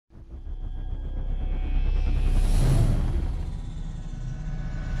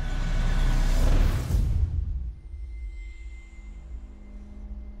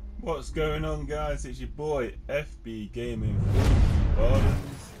What's going on, guys? It's your boy FBGaming Funky Bottoms.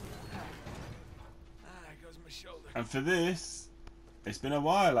 And for this, it's been a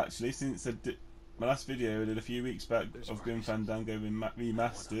while actually since I did my last video. I did a few weeks back of Grim Fandango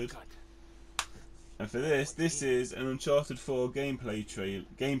remastered. And for this is an Uncharted 4 gameplay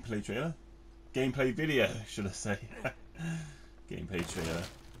video, should I say? Gameplay trailer.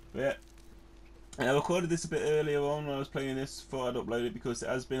 But yeah. And I recorded this a bit earlier on when I was playing this. Thought I'd upload it because it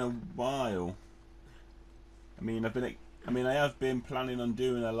has been a while. I have been planning on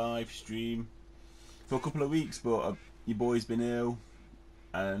doing a live stream for a couple of weeks, but your boy's been ill,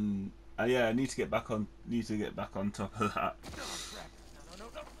 and yeah, I need to get back on top of that.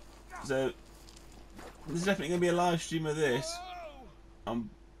 So there's definitely gonna be a live stream of this on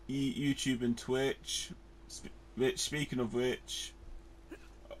YouTube and Twitch. Speaking of which,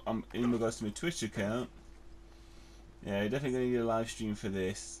 in regards to my Twitch account, yeah, definitely gonna need a live stream for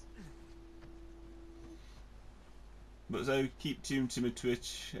this. But so keep tuned to my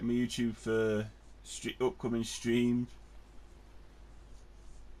Twitch and my YouTube for upcoming streams.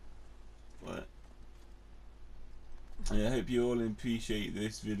 But yeah, I hope you all appreciate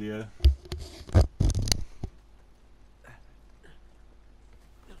this video.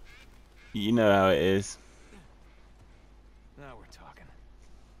 You know how it is. Now we're talking.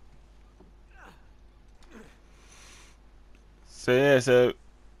 So yeah, so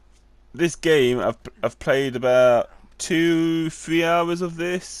this game I've played about 2-3 hours of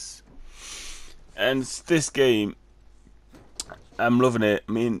this, and this game I'm loving it.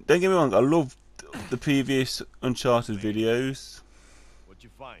 I mean, don't get me wrong, I loved the previous Uncharted videos. What'd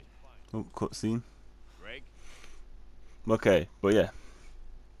you find? Oh, cutscene. Greg? Okay, but yeah,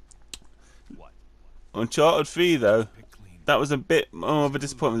 What? Uncharted 3 though, that was a bit more of a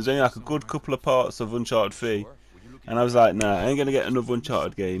disappointment. There's only like a good couple of parts of Uncharted 3, and I was like, nah, I ain't gonna get another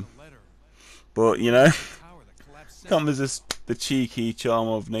Uncharted game. But you know, can't resist the cheeky charm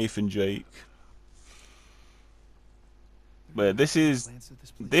of Nathan Drake. But this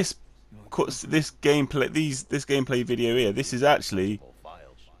gameplay video here. This is actually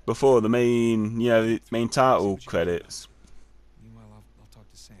before the main, the main title credits. Meanwhile, I'll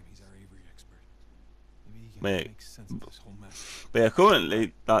talk to Sam. He's our Avery expert. Maybe he can Mate, make sense of this whole mess. But yeah,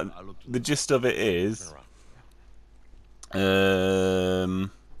 currently, like, the gist of it is,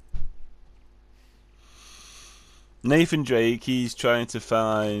 Nathan Drake, he's trying to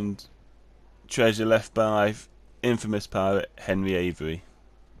find treasure left by infamous pirate Henry Avery.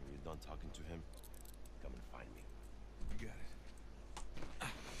 When you're done talking to him, come and find me. You got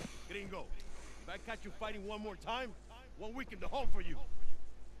it. Gringo, if I catch you fighting one more time, 1 week in the hole for you.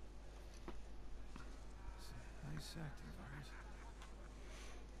 Nice acting, Vargas.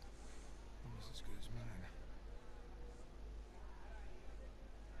 Almost as good as mine.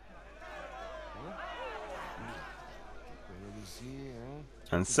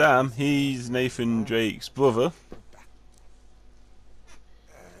 And Sam, he's Nathan Drake's brother.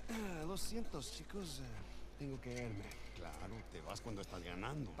 Lo siento, chicos. Tengo que irme. Claro, te vas cuando estás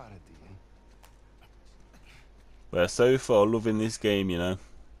ganando. Para ti, We're so far loving this game, you know.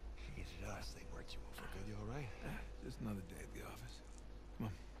 Jesus, they worked you over good. You all right? Just another day at the office. Come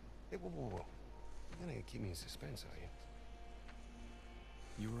on. Hey, whoa, whoa, whoa. You're not gonna keep me in suspense, are you?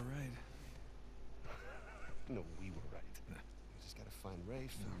 You were right. No, we were right. We just gotta find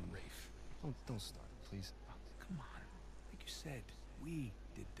Rafe. No, Rafe. Don't start, please. Oh, come on. Like you said, we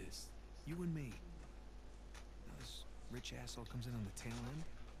did this. You and me. Now this rich asshole comes in on the tail end.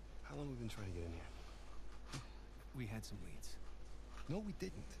 How long have we been trying to get in here? We had some leads. No, we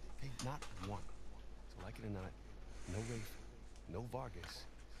didn't. Okay, not one. So like it or not, no Rafe, no Vargas,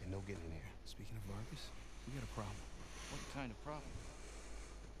 and no getting in here. Speaking of Vargas, we got a problem. What kind of problem?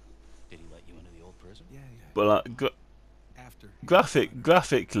 Did he let you into the old prison? Yeah, yeah. But like, After.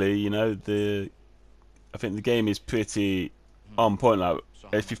 graphically, you know, I think the game is pretty on point. Like,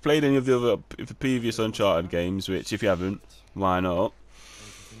 if you've played any of the previous Uncharted games, which if you haven't, why not?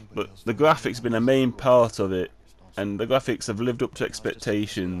 But the graphics have been a main part of it, and the graphics have lived up to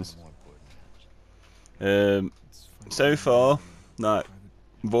expectations. So far, like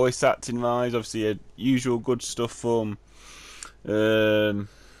voice acting wise, obviously usual good stuff from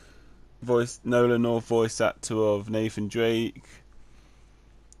Nolan North, voice actor of Nathan Drake.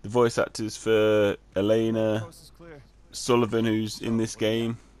 The voice actors for Elena Sullivan, who's in this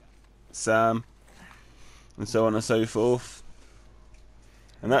game, Sam, and so on and so forth.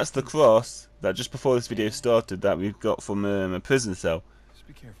 And that's the cross that just before this video started that we've got from a prison cell. Just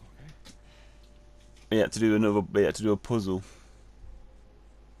be careful, okay? We had to do a puzzle.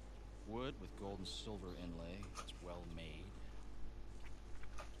 Wood with gold and silver inlay. It's well made.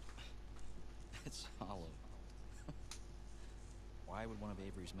 Why would one of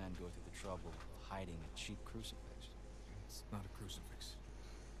Avery's men go through the trouble of hiding a cheap crucifix? It's not a crucifix.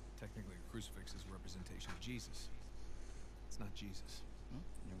 Technically, a crucifix is a representation of Jesus. It's not Jesus. Well,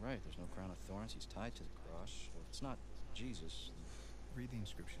 you're right. There's no crown of thorns. He's tied to the cross. So if it's not Jesus, Read the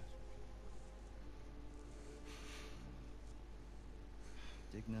inscription.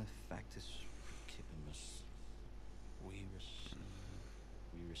 Digna factus principimus. We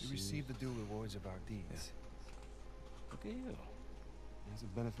receive the due rewards of our deeds. Look at you. There's a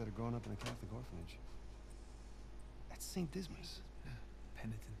benefit of growing up in a Catholic orphanage. That's St. Dismas. Yeah.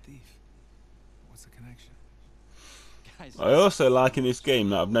 Penitent thief. What's the connection? Guys, I also like in this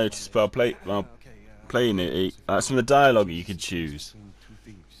game that I've noticed while playing it, some of the dialogue you can choose. Two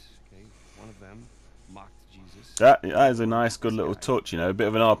thieves, okay? One of them mocked Jesus. That is a nice, good little touch, you know, a bit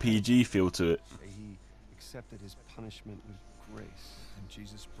of an RPG feel to it. He accepted his punishment with grace. And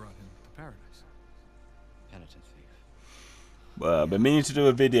Jesus brought him to paradise. penitent thief. Well, I've been meaning to do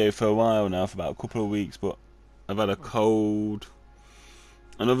a video for a while now, for about a couple of weeks, but I've had a cold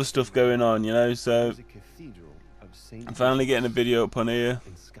and other stuff going on, you know, so I'm finally getting a video up on here,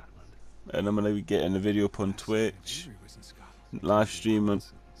 and I'm going to be getting a video up on Twitch, live stream on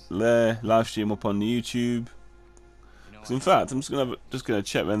there, live stream up on YouTube. So in fact, I'm just gonna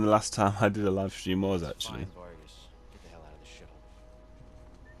check when the last time I did a live stream was actually. Fine, Vargas. Get the hell out of this shithole.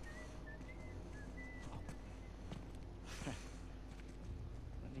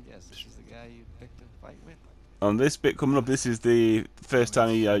 Let me guess, this is the guy you picked to fight with? On this bit coming up, this is the first time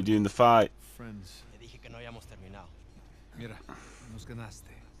you're doing the fight. Friends. Te dije que no habíamos terminado. Mira, nos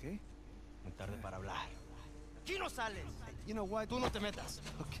ganaste, ¿ok? Muy tarde para hablar. Aquí no sales. You know what? Tú no te metas.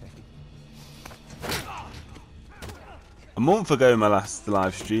 Okay. A month ago, my last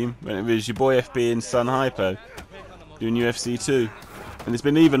live stream, when it was your boy FB and San Hypo doing UFC 2, and it's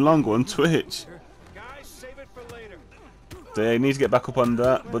been even longer on Twitch. Guys, save it for later. So yeah, you need to get back up on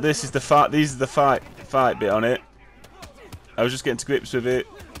that. But this is the fight. These are the fight bit on it. I was just getting to grips with it,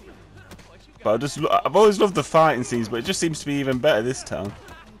 but I've always loved the fighting scenes, but it just seems to be even better this time.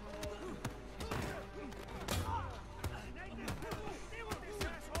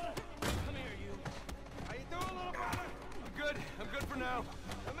 I'm good for now.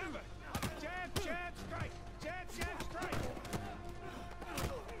 Remember, jab, jab, strike. Jab, jab, strike.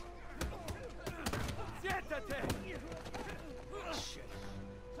 Siéntate. Shit.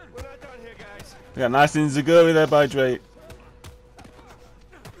 We're not done here, guys. We got nice Inzaguri there by Drake.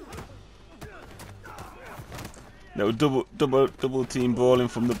 Little double team brawling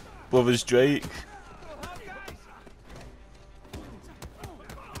from the brothers Drake.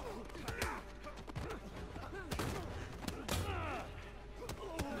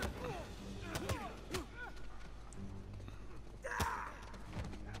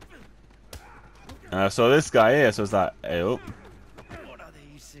 So this guy here, so it's like, hey up.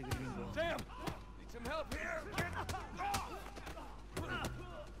 Damn. Need some help here.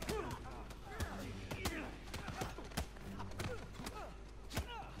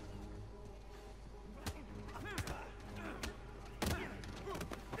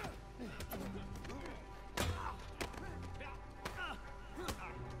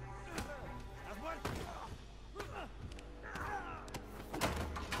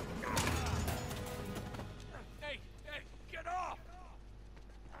 Hey, get off!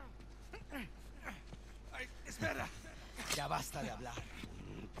 Espera. Ya basta de hablar.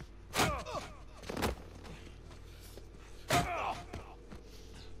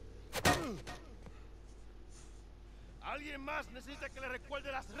 Alguien más necesita que le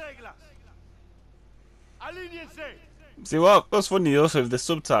recuerde las reglas. Alíñense. See what's funny also with the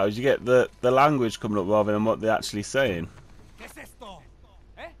subtitles, you get the language coming up rather than what they're actually saying. ¿Qué es esto?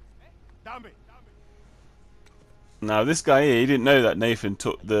 Dame. Now this guy here, he didn't know that Nathan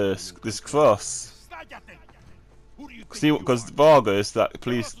took this cross. Cállate. Who do you Because Vargas, that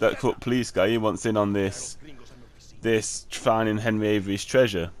police guy, he wants in on this finding Henry Avery's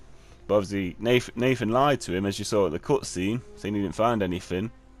treasure. But obviously Nathan lied to him, as you saw at the cutscene, saying he didn't find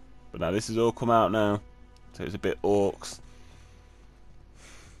anything. But now this has all come out now, so it's a bit orcs.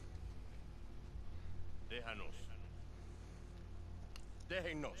 Déjanos.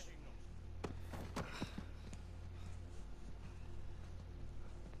 Déjennos.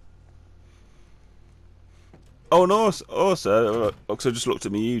 Oh, and also, because I just looked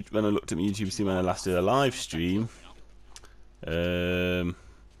at my when I looked at my YouTube, see when I last did a live stream. Another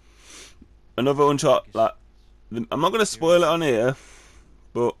Uncharted. Like, I'm not going to spoil it on here,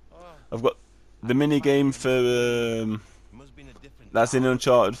 but I've got the mini game for that's in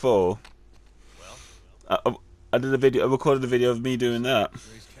Uncharted 4. I did a video. I recorded a video of me doing that.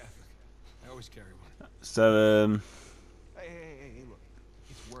 Raised Catholic. I always carry one. So Hey, look.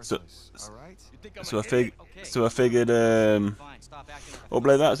 worthless. All right. You think I'm So an idiot? Okay. I figured Fine, stop acting like a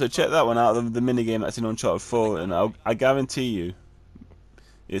upload that. So check that one out, the mini game that's in Uncharted 4, and I guarantee you,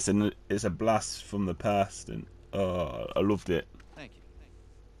 it's a blast from the past, and oh, I loved it. Thank you.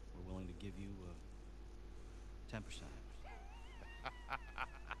 We're willing to give you 10%.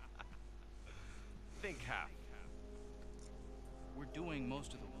 Think half. We're doing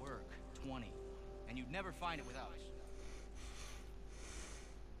most of the work, 20, and you'd never find it without us.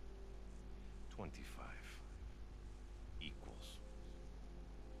 25 equals.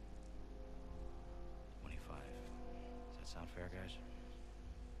 25. Does that sound fair, guys?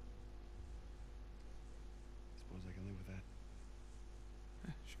 Suppose I can live with that.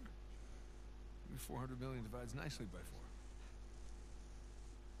 Sure. Maybe 400 million divides nicely by 4.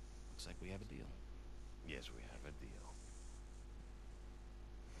 Looks like we have a deal. Yes, we have a deal.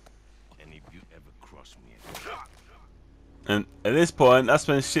 And if you ever cross me again, And at this point, that's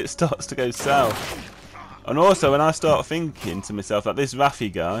when shit starts to go south. And also, when I start thinking to myself that this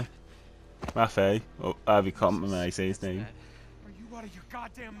Rafi guy, Rafi, or however you can't remember how you say his name, Are you out of your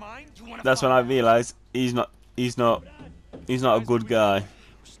goddamn mind? You wanna that's when I realise he's not a good guy. We're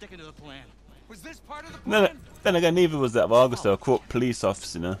sticking to the plan. Was this part of the No, plan? then again, neither was that Vargas, though, a corrupt police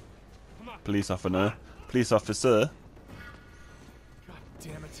officer. Police officer. God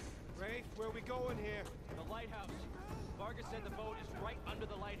damn it. Rafe, where are we going here? The lighthouse. Vargas said the boat is right under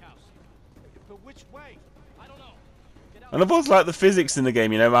the lighthouse. But which way? I don't know. Get out. And I've also liked the physics in the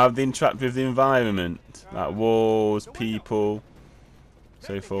game, you know, how they interact with the environment. Like walls, people,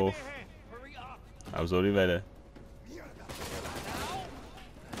 so Nathan, forth. give me a hand. Hurry up. I was already ready. There,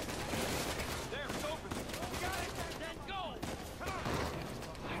 it's open. Got it. Then go.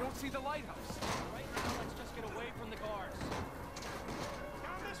 I don't see the lighthouse. Right now, let's just get away from the guards.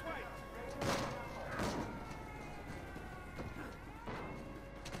 Down this way.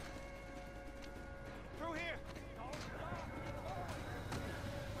 Through here.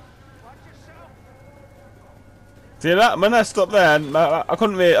 Watch yourself. See that? When I stopped there, and I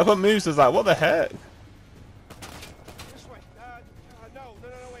couldn't move, so I was like, what the heck? This way. No,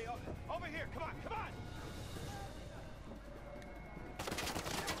 wait. Over here. Come on.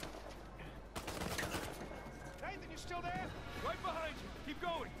 Nathan, you still there? Right behind you. Keep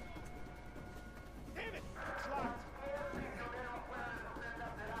going. Damn it. It's locked.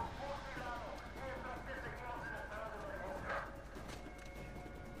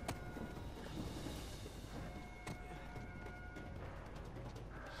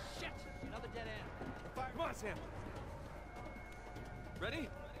 Shit. Another dead end. Come on, Sam. Ready?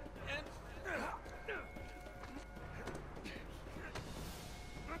 And...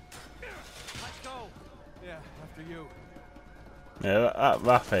 Let's go. Yeah, after you. Yeah, that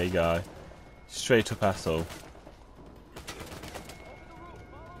Rafi guy, straight up asshole.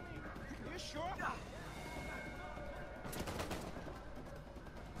 You sure?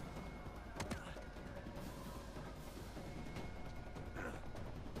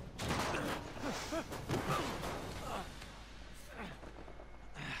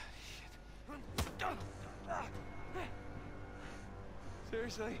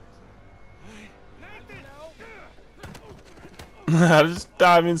 Seriously? Nathan! I just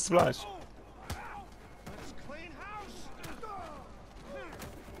diving splash. Let's clean house.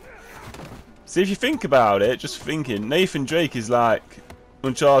 See, if you think about it, just thinking, Nathan Drake is like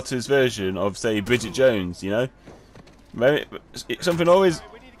Uncharted's version of, say, Bridget Jones, you know? Something always...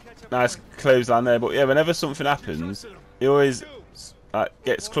 We need to catch up. Nice clothesline there, but yeah, whenever something happens, he always like,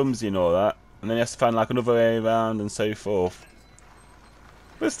 gets clumsy and all that, and then he has to find like another way around and so forth.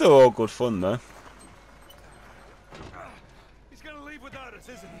 But it's still all good fun though. He's gonna leave without us,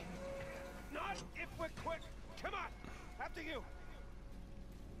 isn't he? Not if we're quick. Come on. After you.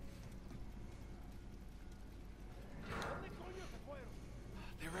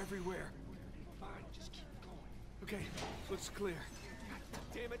 They're everywhere. Fine, just keep going. Okay, looks clear.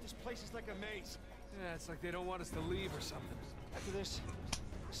 Damn it, this place is like a maze. Yeah, it's like they don't want us to leave or something. After this,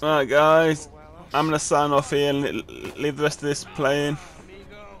 Alright guys, I'm gonna sign off here and leave the rest of this playing.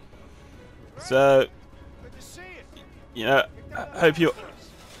 So, good to see you. you know, I hope you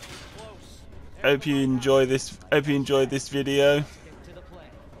enjoyed this video. Stick to the plan.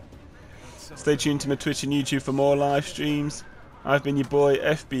 Stay tuned to my Twitch and YouTube for more live streams. I've been your boy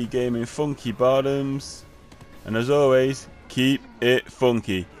FBGaming Funky Bottoms, and as always, keep it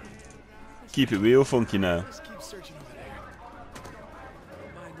funky. Keep it real funky now. Let's keep searching over there.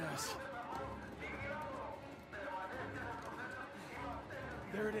 Don't mind us.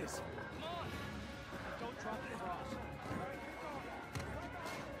 There it is. Don't drop the cross.